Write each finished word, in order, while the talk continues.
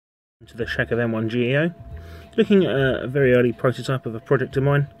To the shack of M1GEO. Looking at a very early prototype of a project of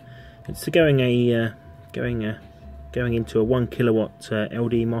mine. It's going into a 1 kilowatt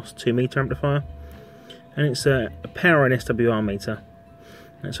LDMOS 2 meter amplifier, and it's a power and SWR meter.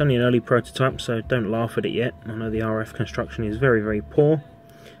 It's only an early prototype, so don't laugh at it yet. I know the RF construction is very poor.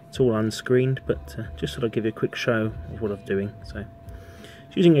 It's all unscreened, but just thought I'd give you a quick show of what I'm doing. So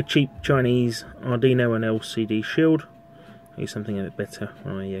it's using a cheap Chinese Arduino and LCD shield. I'll use something a bit better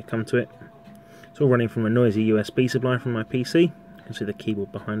when I come to it. It's all running from a noisy USB supply from my PC. You can see the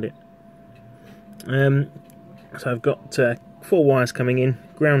keyboard behind it. So I've got 4 wires coming in,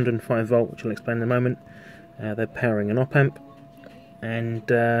 ground and 5 volt, which I'll explain in a moment. They're powering an op-amp, and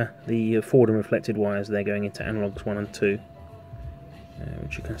the forward and reflected wires, they're going into analogs 1 and 2,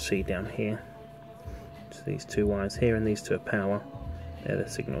 which you can see down here. So these 2 wires here, and these 2 are power. They're the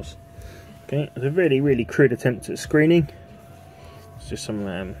signals. Okay, it's a really crude attempt at screening. It's just some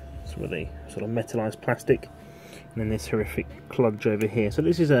really sort of metallized plastic, and then this horrific kludge over here. So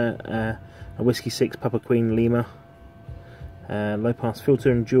this is a Whiskey 6 Papa Queen Lima low pass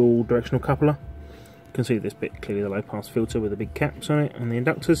filter and dual directional coupler. You can see this bit clearly, the low pass filter with the big caps on it and the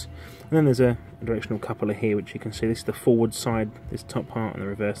inductors, and then there's a directional coupler here, which you can see. This is the forward side, this top part, and the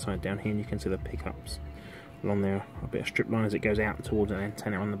reverse side down here, and you can see the pickups along there, a bit of strip line as it goes out towards an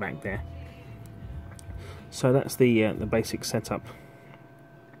antenna on the back there. So that's the basic setup.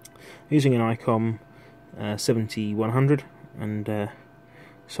 Using an ICOM 7100 and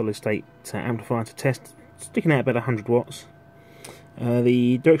solid state amplifier to test, sticking out about 100 watts.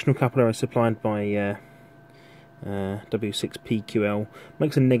 The directional coupler is supplied by W6PQL,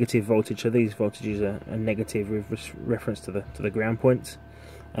 makes a negative voltage, so these voltages are negative with reference to the ground points.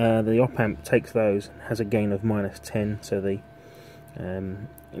 The op-amp takes those, has a gain of -10, so the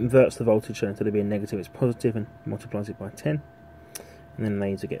inverts the voltage, so instead of being negative it's positive, and multiplies it by 10. And then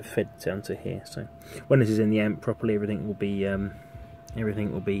these will get fed down to here. So when this is in the amp properly, everything will be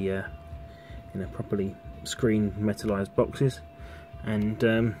properly screened metallized boxes. And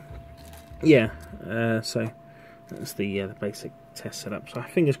yeah, so that's the basic test setup. So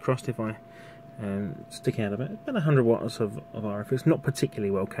fingers crossed, if I stick out about 100 watts of RF. It's not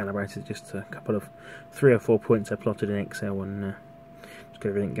particularly well calibrated, just a couple of 3 or 4 points I plotted in Excel and just got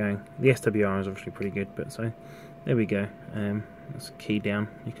everything going. The SWR is obviously pretty good, but so there we go. That's a key down.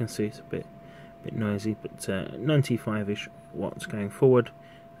 You can see it's a bit noisy, but 95-ish watts going forward,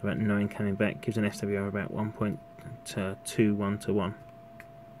 about 9 coming back, gives an SWR about 1.21 to 1.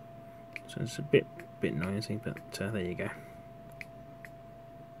 So it's a bit noisy, but there you go.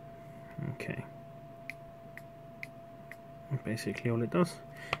 Okay. That's basically all it does.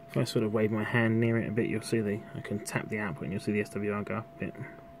 If I sort of wave my hand near it a bit, you'll see I can tap the output and you'll see the SWR go up a bit.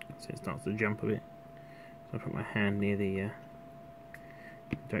 So it starts to jump a bit. So I put my hand near the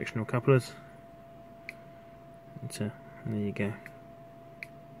directional couplers. And there you go.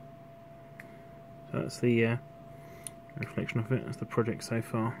 So that's the reflection of it. That's the project so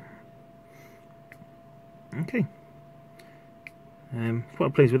far. Okay.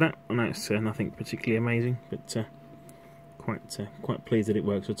 Quite pleased with that. I know it's nothing particularly amazing, but quite pleased that it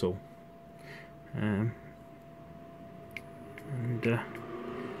works at all. And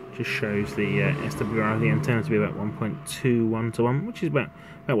just shows the SWR of the antenna to be about 1.21 to 1, which is about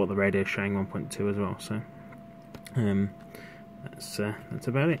what the radio is showing, 1.2 as well. So that's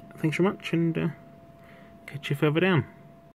about it. Thanks very much, and catch you further down.